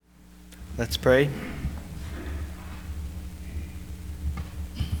Let's pray.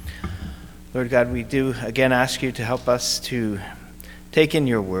 Lord God, we do again ask you to help us to take in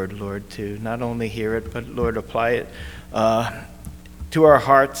your word, Lord, to not only hear it, but, Lord, apply it to our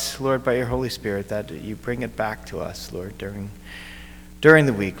hearts, Lord, by your Holy Spirit, that you bring it back to us, Lord, during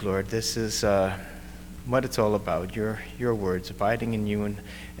the week, Lord. This is what it's all about, your words, abiding in you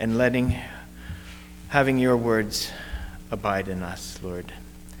and having your words abide in us, Lord.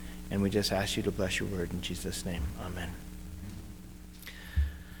 And we just ask you to bless your word in Jesus' name. Amen.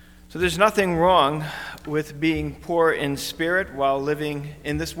 So there's nothing wrong with being poor in spirit while living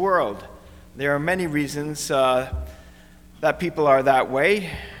in this world. There are many reasons that people are that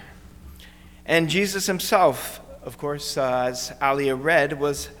way. And Jesus himself, of course, as Alia read,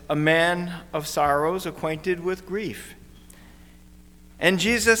 was a man of sorrows, acquainted with grief. And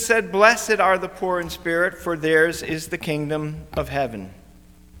Jesus said, "Blessed are the poor in spirit, for theirs is the kingdom of heaven."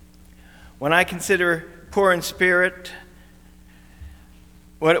 When I consider poor in spirit,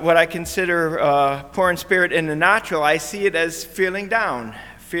 what I consider poor in spirit in the natural, I see it as feeling down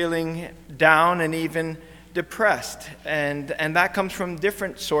and even depressed. And that comes from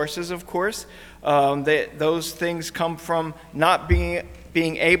different sources, of course. Those things come from not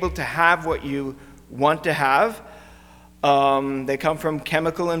being able to have what you want to have. They come from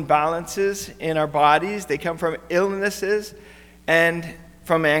chemical imbalances in our bodies. They come from illnesses and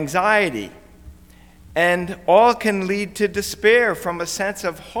from anxiety. And all can lead to despair from a sense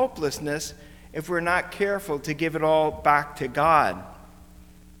of hopelessness if we're not careful to give it all back to God.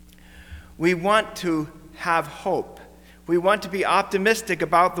 We want to have hope. We want to be optimistic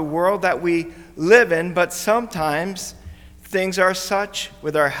about the world that we live in, but sometimes things are such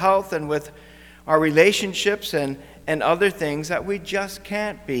with our health and with our relationships and other things that we just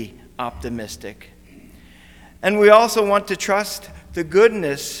can't be optimistic. And we also want to trust the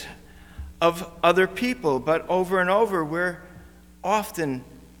goodness of other people, but over and over we're often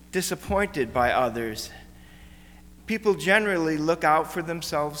disappointed by others. People generally look out for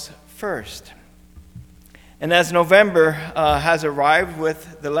themselves first. And as November has arrived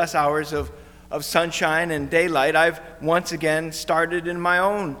with the less hours of sunshine and daylight, I've once again started in my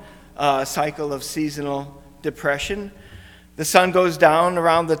own cycle of seasonal depression. The sun goes down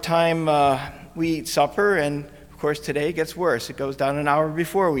around the time we eat supper, and of course today it gets worse. It goes down an hour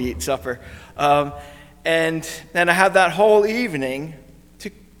before we eat supper. And then I have that whole evening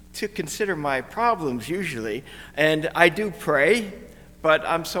to consider my problems usually. And I do pray, but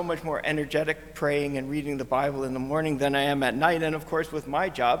I'm so much more energetic praying and reading the Bible in the morning than I am at night. And of course with my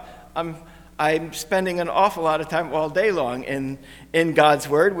job, I'm spending an awful lot of time all day long in God's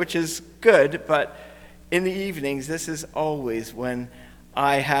Word, which is good, but in the evenings, this is always when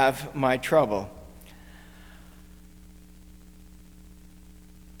I have my trouble.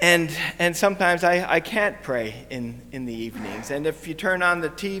 And sometimes I can't pray in the evenings. And if you turn on the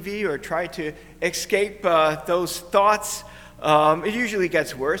TV or try to escape those thoughts, it usually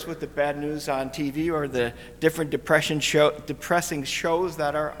gets worse with the bad news on TV or the different depressing shows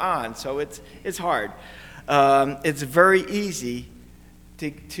that are on. So it's hard. It's very easy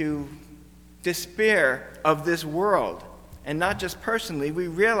to despair of this world. And not just personally, we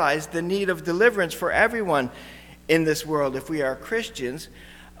realize the need of deliverance for everyone in this world if we are Christians.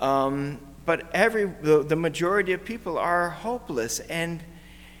 But the majority of people are hopeless, and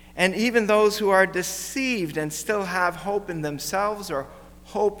even those who are deceived and still have hope in themselves or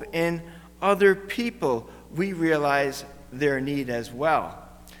hope in other people, we realize their need as well.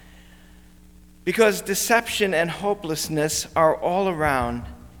 Because deception and hopelessness are all around,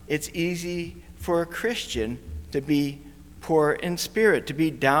 it's easy for a Christian to be poor in spirit, to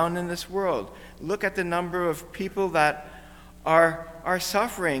be down in this world. Look at the number of people that are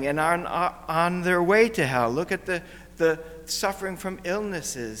suffering and are on their way to hell. Look at the suffering from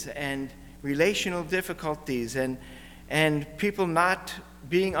illnesses and relational difficulties and people not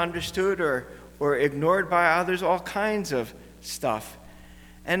being understood or ignored by others, all kinds of stuff.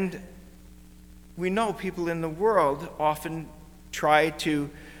 And we know people in the world often try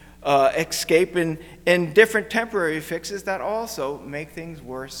to escape in different temporary fixes that also make things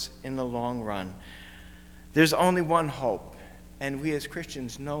worse in the long run. There's only one hope. And we as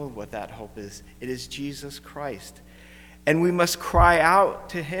Christians know what that hope is. It is Jesus Christ. And we must cry out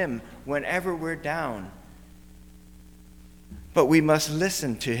to him whenever we're down. But we must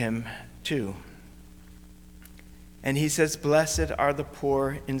listen to him too. And he says, "Blessed are the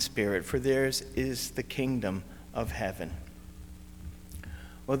poor in spirit, for theirs is the kingdom of heaven."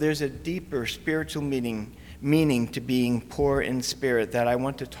 Well, there's a deeper spiritual meaning to being poor in spirit that I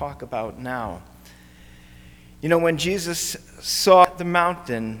want to talk about now. You know, when Jesus saw the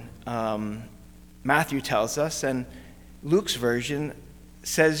mountain Matthew tells us, and Luke's version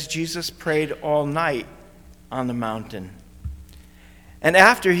says Jesus prayed all night on the mountain. And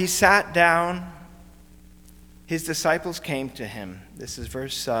after he sat down, his disciples came to him. This is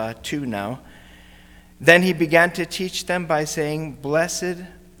verse 2 now. Then he began to teach them by saying, "Blessed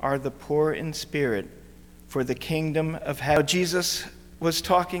are the poor in spirit, for the kingdom of heaven." Jesus was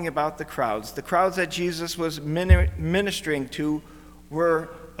talking about the crowds. The crowds that Jesus was ministering to were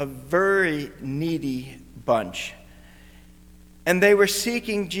a very needy bunch. And they were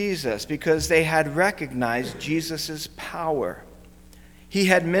seeking Jesus because they had recognized Jesus' power. He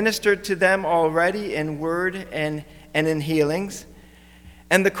had ministered to them already in word and in healings.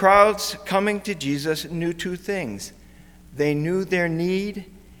 And the crowds coming to Jesus knew two things. They knew their need,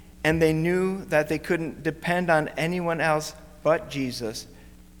 and they knew that they couldn't depend on anyone else but Jesus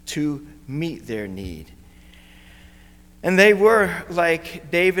to meet their need. And they were like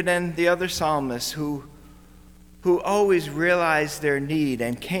David and the other psalmists who always realized their need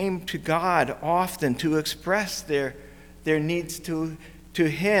and came to God often to express their needs to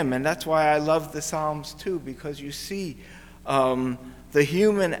him. And that's why I love the Psalms too, because you see the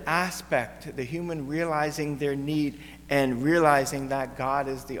human aspect, the human realizing their need and realizing that God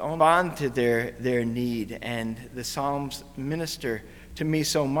is the only one to their need. And the Psalms minister to me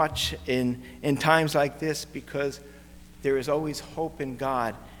so much in times like this, because there is always hope in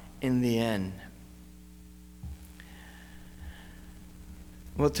God in the end.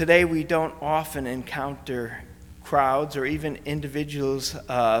 Well, today we don't often encounter crowds or even individuals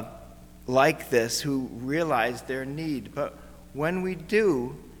like this who realize their need. But when we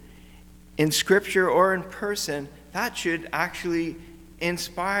do, in Scripture or in person, that should actually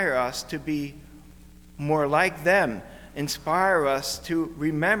inspire us to be more like them, inspire us to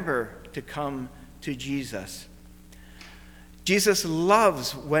remember to come to Jesus. Jesus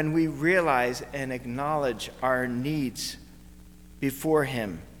loves when we realize and acknowledge our needs before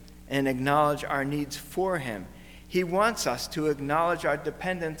him and acknowledge our needs for him. He wants us to acknowledge our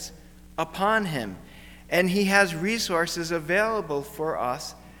dependence upon him. And he has resources available for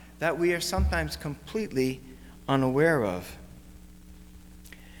us that we are sometimes completely unaware of.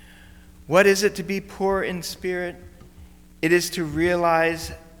 What is it to be poor in spirit? It is to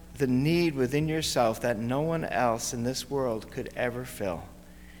realize the need within yourself that no one else in this world could ever fill.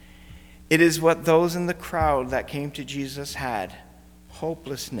 It is what those in the crowd that came to Jesus had.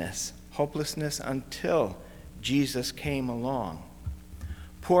 Hopelessness until Jesus came along.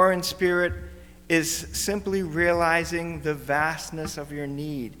 Poor in spirit is simply realizing the vastness of your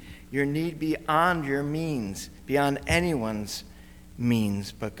need beyond your means, beyond anyone's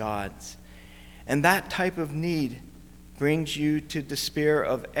means but God's. And that type of need brings you to despair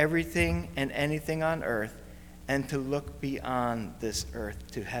of everything and anything on earth and to look beyond this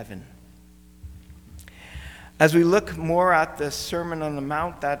earth to heaven. As we look more at the Sermon on the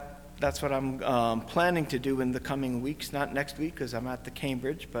Mount, that's what I'm planning to do in the coming weeks, not next week because I'm at the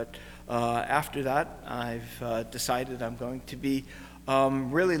Cambridge, but after that I've decided I'm going to be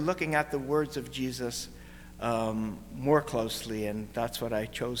really looking at the words of Jesus more closely, and that's what I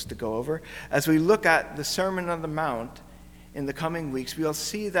chose to go over. As we look at the Sermon on the Mount in the coming weeks, we'll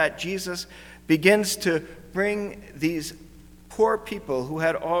see that Jesus begins to bring these poor people who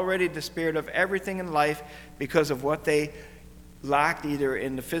had already despaired of everything in life because of what they lacked either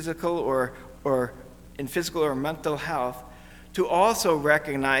in the physical or in physical or mental health, to also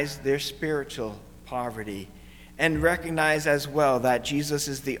recognize their spiritual poverty and recognize as well that Jesus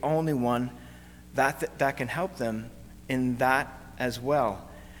is the only one that can help them in that as well.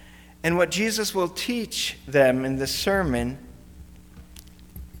 And what Jesus will teach them in this sermon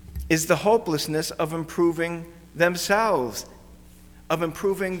is the hopelessness of improving themselves, of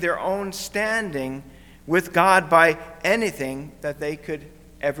improving their own standing with God by anything that they could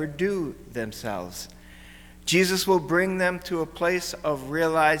ever do themselves. Jesus will bring them to a place of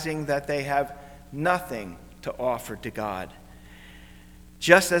realizing that they have nothing to offer to God.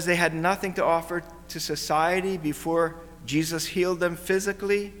 Just as they had nothing to offer to society before Jesus healed them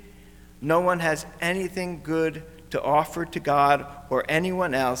physically, no one has anything good to offer to God or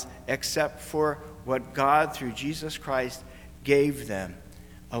anyone else except for what God, through Jesus Christ, gave them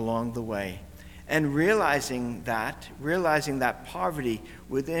along the way. And realizing that poverty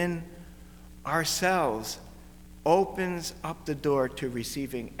within ourselves opens up the door to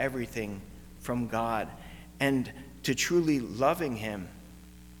receiving everything from God and to truly loving him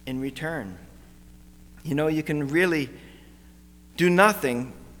in return. You know, you can really do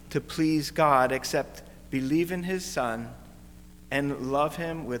nothing to please God except believe in his Son and love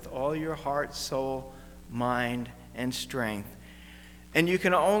him with all your heart, soul, mind, and strength. And you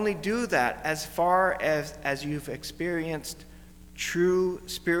can only do that as far as you've experienced true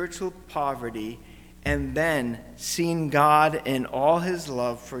spiritual poverty and then seen God in all his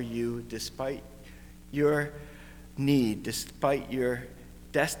love for you despite your need, despite your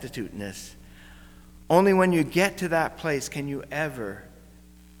destituteness. Only when you get to that place can you ever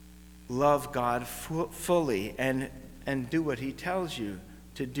love God fully and do what he tells you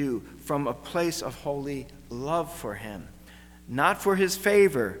to do from a place of holy love for him. Not for his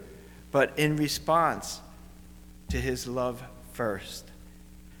favor, but in response to his love first.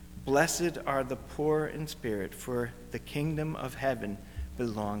 Blessed are the poor in spirit, for the kingdom of heaven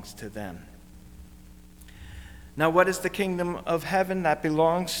belongs to them. Now, what is the kingdom of heaven that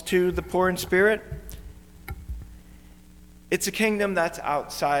belongs to the poor in spirit? It's a kingdom that's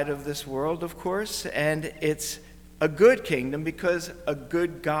outside of this world, of course, and it's a good kingdom because a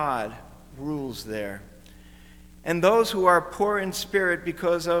good God rules there. And those who are poor in spirit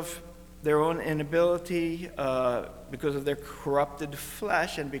because of their own inability, because of their corrupted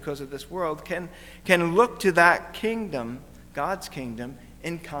flesh, and because of this world, can look to that kingdom, God's kingdom,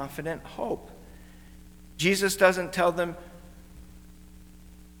 in confident hope. Jesus doesn't tell them,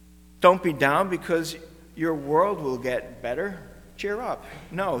 don't be down because your world will get better. Cheer up.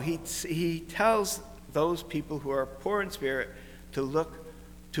 No, he tells those people who are poor in spirit to look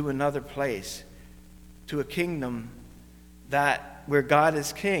to another place, to a kingdom where God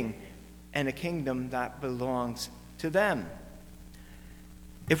is king, and a kingdom that belongs to them.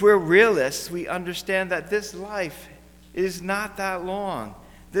 If we're realists, we understand that this life is not that long.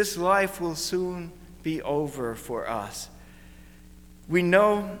 This life will soon be over for us. We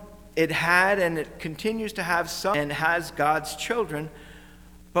know it had and it continues to have some and has God's children,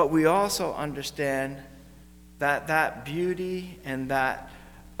 but we also understand that beauty and that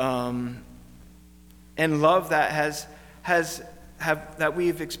and love that that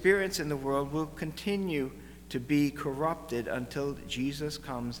we've experienced in the world will continue to be corrupted until Jesus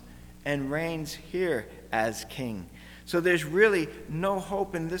comes and reigns here as king. So there's really no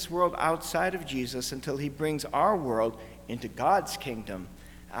hope in this world outside of Jesus until he brings our world into God's kingdom,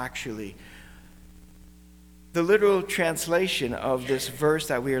 actually. The literal translation of this verse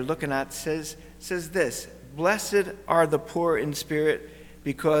that we are looking at says this: Blessed are the poor in spirit,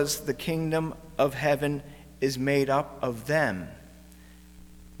 because the kingdom of heaven is made up of them.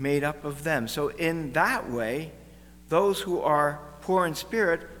 Made up of them. So in that way, those who are poor in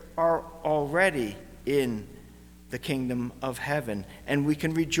spirit are already in the kingdom of heaven, and we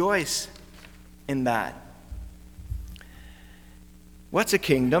can rejoice in that. What's a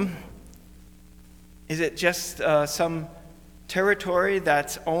kingdom? Is it just some territory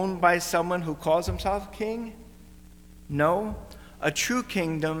that's owned by someone who calls himself king? No. A true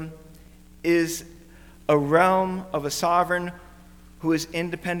kingdom is a realm of a sovereign who is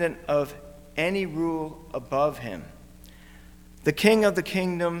independent of any rule above him. The king of the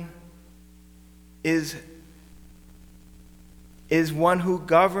kingdom is one who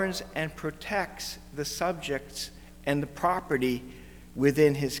governs and protects the subjects and the property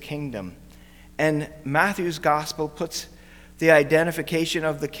within his kingdom. And Matthew's gospel puts the identification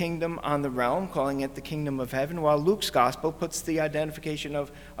of the kingdom on the realm, calling it the kingdom of heaven, while Luke's gospel puts the identification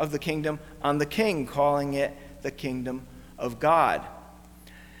of the kingdom on the king, calling it the kingdom of God.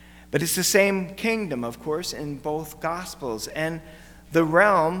 But it's the same kingdom, of course, in both gospels. And the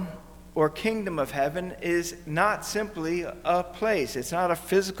realm or kingdom of heaven is not simply a place. It's not a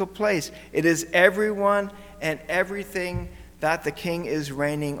physical place. It is everyone and everything that the king is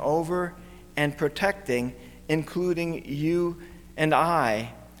reigning over and protecting, including you and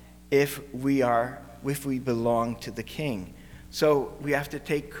I, if we belong to the king. So we have to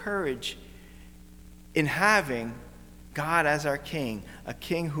take courage in having God as our king, a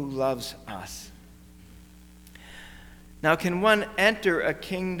king who loves us. Now, can one enter a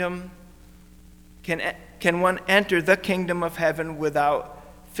kingdom? Can one enter the kingdom of heaven without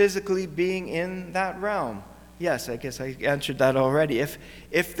physically being in that realm? Yes, I guess I answered that already.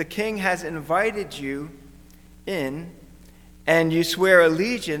 If the king has invited you in and you swear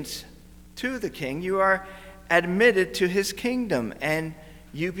allegiance to the king, you are admitted to his kingdom and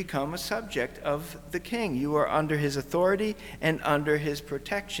you become a subject of the king. You are under his authority and under his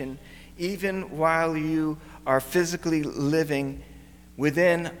protection, even while you are physically living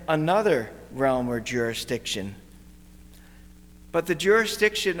within another realm or jurisdiction. But the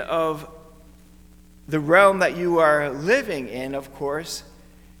jurisdiction of the realm that you are living in, of course,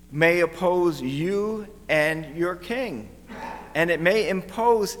 may oppose you and your king. And it may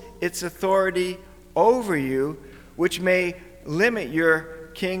impose its authority over you, which may limit your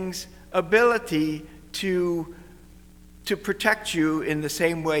king's ability to to protect you in the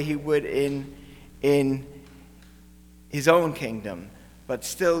same way he would in his own kingdom. But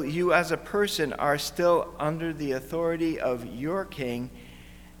still, you as a person are still under the authority of your king,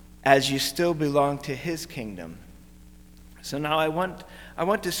 as you still belong to his kingdom. So now I want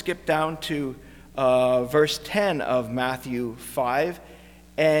to skip down to verse 10 of Matthew 5.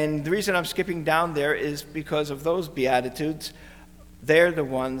 And the reason I'm skipping down there is because of those Beatitudes. They're the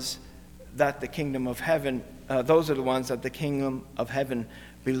ones that the kingdom of heaven, those are the ones that the kingdom of heaven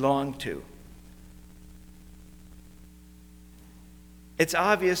belong to. It's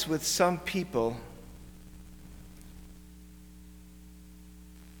obvious with some people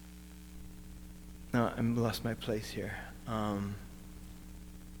no, I lost my place here. And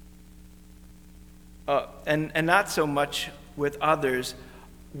not so much with others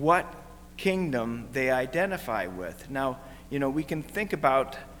what kingdom they identify with. Now, we can think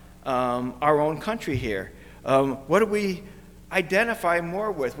about our own country here. What do we identify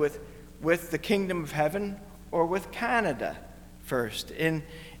more with the kingdom of heaven or with Canada first? In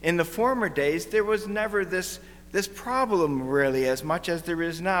the former days, there was never this problem really as much as there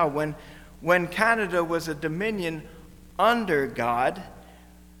is now. When Canada was a dominion under God,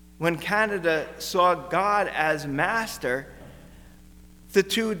 when Canada saw God as master, the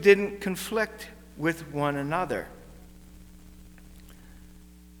two didn't conflict with one another.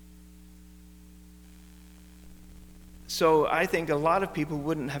 So I think a lot of people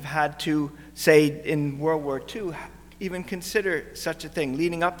wouldn't have had to, say, in World War II, even consider such a thing.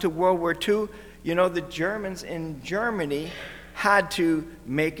 Leading up to World War II, the Germans in Germany had to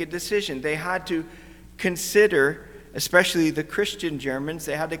make a decision. They had to consider, especially the Christian Germans,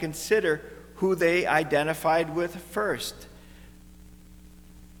 they had to consider who they identified with first.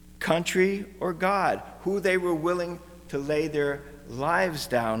 Country or God, who they were willing to lay their lives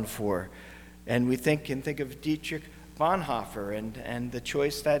down for. And we can think of Dietrich Bonhoeffer and the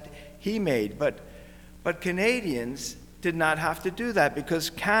choice that he made. But Canadians did not have to do that because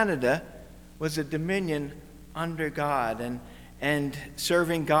Canada was a dominion under God, and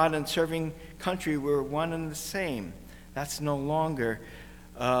serving God and serving country were one and the same. That's no longer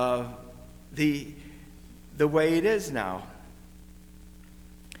the way it is now.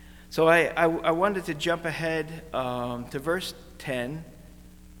 So I wanted to jump ahead to verse 10.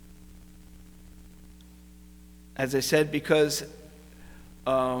 As I said, because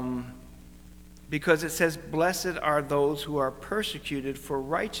it says, "Blessed are those who are persecuted for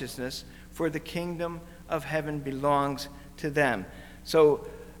righteousness, for the kingdom of heaven belongs to them." So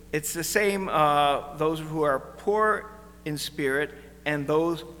it's the same, those who are poor in spirit and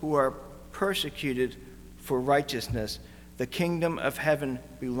those who are persecuted for righteousness. The kingdom of heaven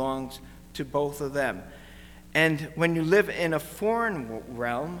belongs to both of them. And when you live in a foreign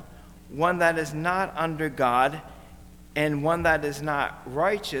realm, one that is not under God and one that is not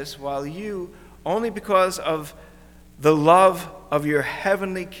righteous, while you, only because of the love of your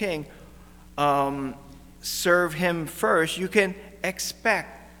heavenly King, serve him first, you can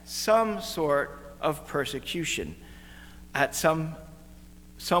expect some sort of persecution at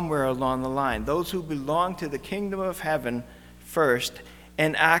somewhere along the line. Those who belong to the kingdom of heaven first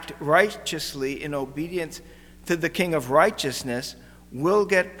and act righteously in obedience to the King of righteousness will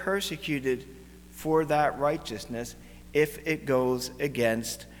get persecuted for that righteousness if it goes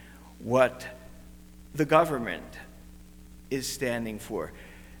against what the government is standing for.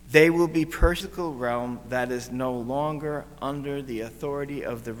 They will be persecuted in a realm that is no longer under the authority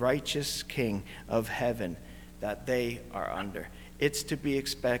of the righteous King of heaven that they are under. It's to be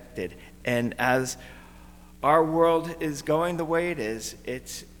expected. And as our world is going the way it is,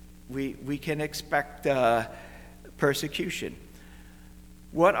 we can expect persecution.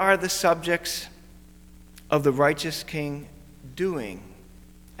 What are the subjects of the righteous King doing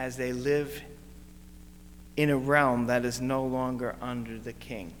as they live in a realm that is no longer under the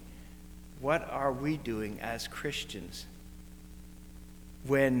King? What are we doing as Christians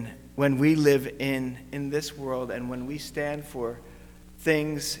when we live in this world and when we stand for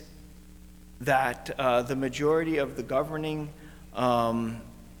things that the majority of the governing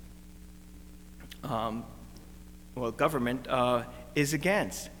government is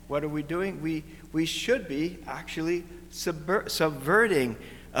against? What are we doing? We should be actually subverting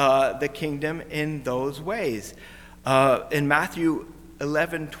the kingdom in those ways. In Matthew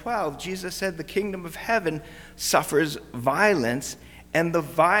 11:12, Jesus said the kingdom of heaven suffers violence, and the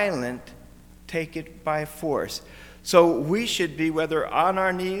violent take it by force. So we should be, whether on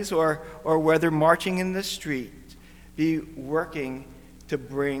our knees or whether marching in the street, be working to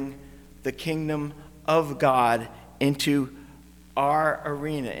bring the kingdom of God into our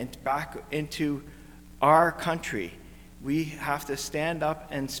arena, and back into our country, we have to stand up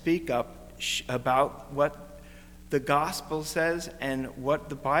and speak up about what the gospel says and what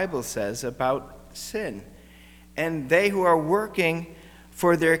the Bible says about sin. And they who are working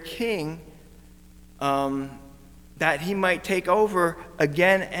for their king, that he might take over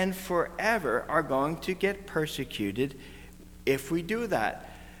again and forever, are going to get persecuted if we do that.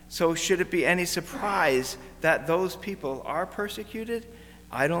 So should it be any surprise that those people are persecuted?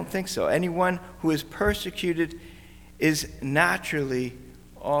 I don't think so. Anyone who is persecuted is naturally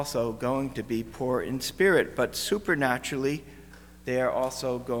also going to be poor in spirit, but supernaturally they are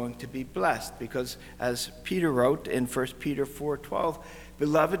also going to be blessed, because as Peter wrote in 1 Peter 4:12,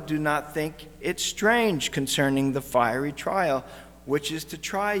 "Beloved, do not think it strange concerning the fiery trial, which is to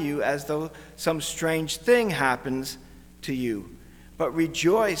try you as though some strange thing happens to you. But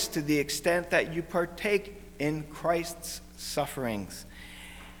rejoice to the extent that you partake in Christ's sufferings,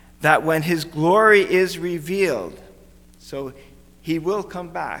 that when his glory is revealed," so he will come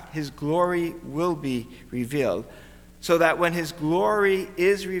back, his glory will be revealed, "so that when his glory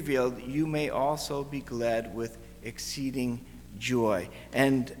is revealed, you may also be glad with exceeding joy."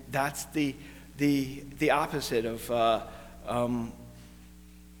 And that's the opposite of,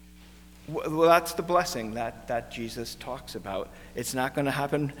 well, that's the blessing that Jesus talks about. It's not going to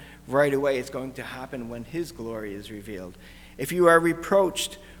happen right away. It's going to happen when his glory is revealed. "If you are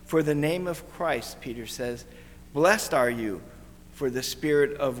reproached for the name of Christ," Peter says, "blessed are you, for the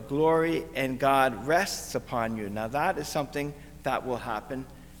Spirit of glory and God rests upon you." Now that is something that will happen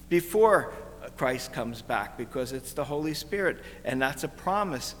before Christ comes back, because it's the Holy Spirit, and that's a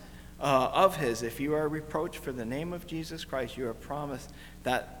promise of his. If you are reproached for the name of Jesus Christ, you are promised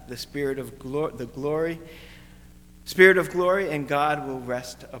that the Spirit of glory and God will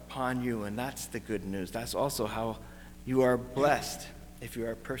rest upon you, and that's the good news. That's also how you are blessed if you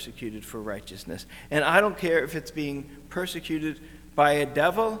are persecuted for righteousness. And I don't care if it's being persecuted by a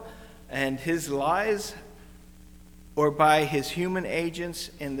devil and his lies, or by his human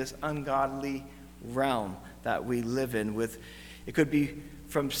agents in this ungodly realm that we live in. It could be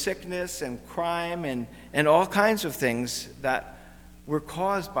from sickness and crime and all kinds of things that were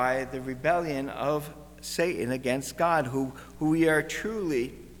caused by the rebellion of Satan against God, who we are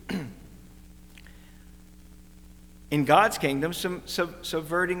truly in God's kingdom,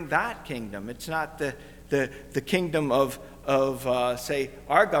 subverting that kingdom. It's not the kingdom of say,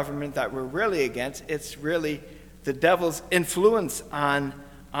 our government that we're really against. It's really the devil's influence on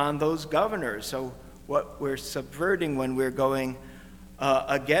those governors. So what we're subverting when we're going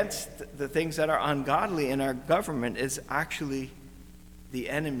against the things that are ungodly in our government is actually the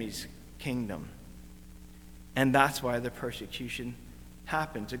enemy's kingdom. And that's why the persecution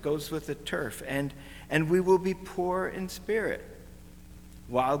happens. It goes with the turf. And we will be poor in spirit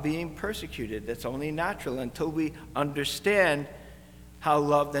while being persecuted. That's only natural until we understand how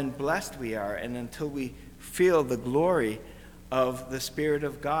loved and blessed we are, and until we feel the glory of the Spirit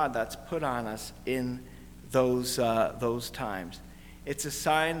of God that's put on us in those times. It's a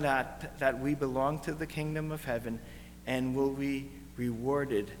sign that we belong to the kingdom of heaven and will be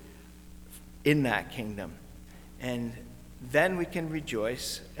rewarded in that kingdom. And then we can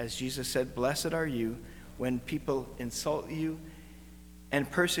rejoice, as Jesus said, "Blessed are you when people insult you and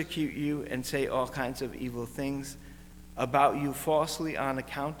persecute you and say all kinds of evil things about you falsely on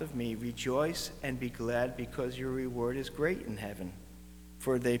account of me. Rejoice and be glad, because your reward is great in heaven.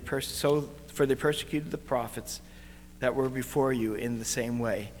 For they persecuted the prophets that were before you in the same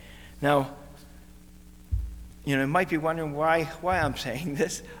way." Now, you might be wondering why I'm saying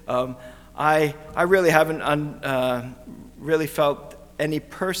this. I really haven't really felt any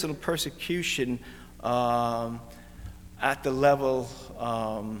personal persecution at the level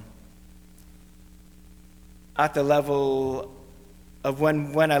of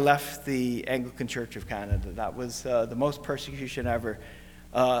when I left the Anglican Church of Canada. That was the most persecution I ever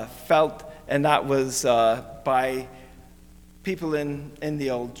felt, and that was by people in the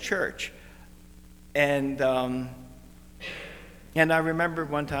old church. And I remember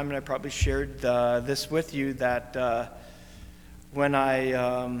one time, and I probably shared this with you, that when I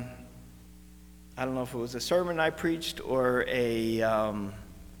don't know if it was a sermon I preached or an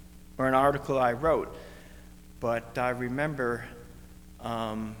article I wrote, but I remember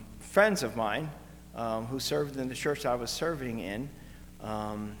friends of mine who served in the church I was serving in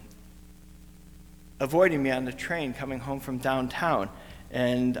avoiding me on the train coming home from downtown,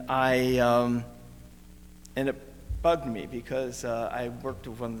 and and it bugged me, because I worked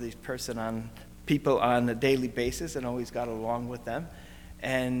with one of these people on a daily basis and always got along with them,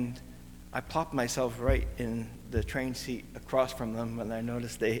 and I plopped myself right in the train seat across from them when I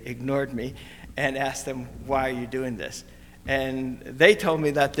noticed they ignored me. and asked them, why are you doing this? And they told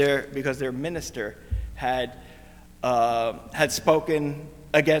me that because their minister had spoken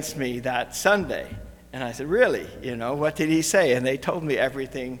against me that Sunday. And I said, really? What did he say? And they told me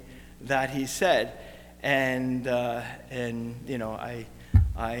everything that he said. And I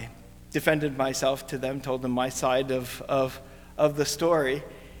defended myself to them, told them my side of the story.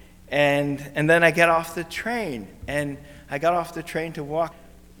 And then I got off the train. And I got off the train to walk,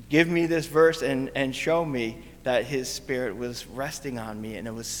 give me this verse and show me that his Spirit was resting on me. And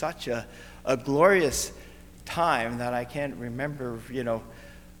it was such a glorious time that I can't remember,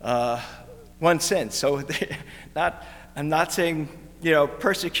 one since. So I'm not saying,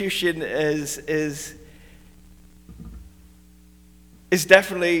 persecution is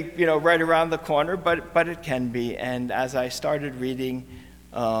definitely, right around the corner, but it can be. And as I started reading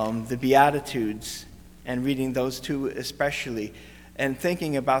the Beatitudes and reading those two especially, and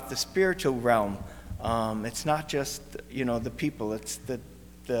thinking about the spiritual realm, it's not just, the people, it's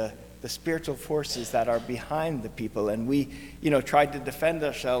the spiritual forces that are behind the people. And we, tried to defend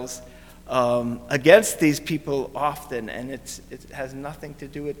ourselves against these people often, and it has nothing to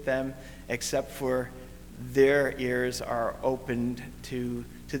do with them except for their ears are opened to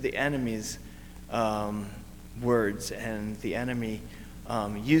the enemy's words, and the enemy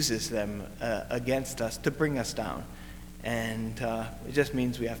uses them against us to bring us down. And it just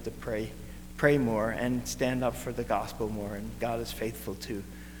means we have to pray more and stand up for the gospel more, and God is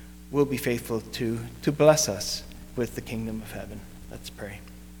will be faithful to bless us with the kingdom of heaven. Let's pray.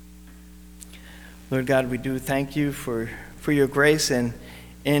 Lord God, we do thank you for your grace and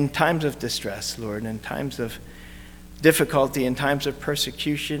in times of distress, Lord, in times of difficulty, in times of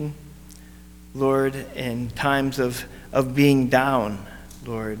persecution, Lord, in times of being down,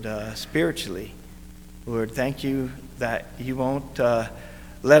 Lord, spiritually. Lord, thank you that you won't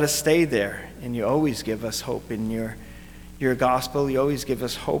let us stay there, and you always give us hope in your gospel. You always give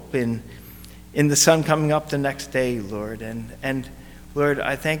us hope in the sun coming up the next day, Lord. And Lord,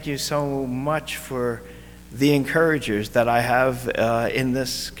 I thank you so much for the encouragers that I have in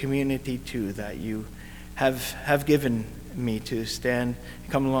this community too, that you have given me to stand,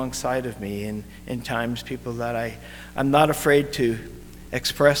 come alongside of me in times, people that I'm not afraid to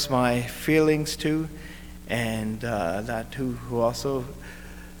express my feelings to, and that who also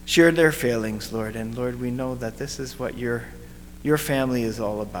share their feelings, Lord. And Lord, we know that this is what your family is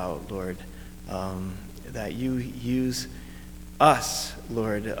all about, Lord, that you use us,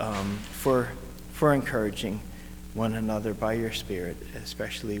 Lord, for encouraging one another by your Spirit,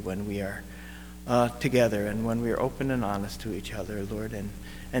 especially when we are together and when we are open and honest to each other, Lord,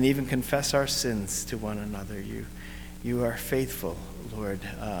 and even confess our sins to one another. You are faithful, Lord,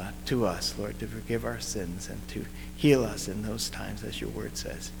 to us, Lord, to forgive our sins and to heal us in those times, as your word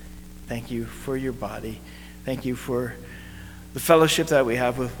says. Thank you for your body. Thank you for the fellowship that we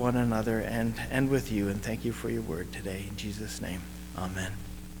have with one another and with you. And thank you for your word today. In Jesus' name, amen.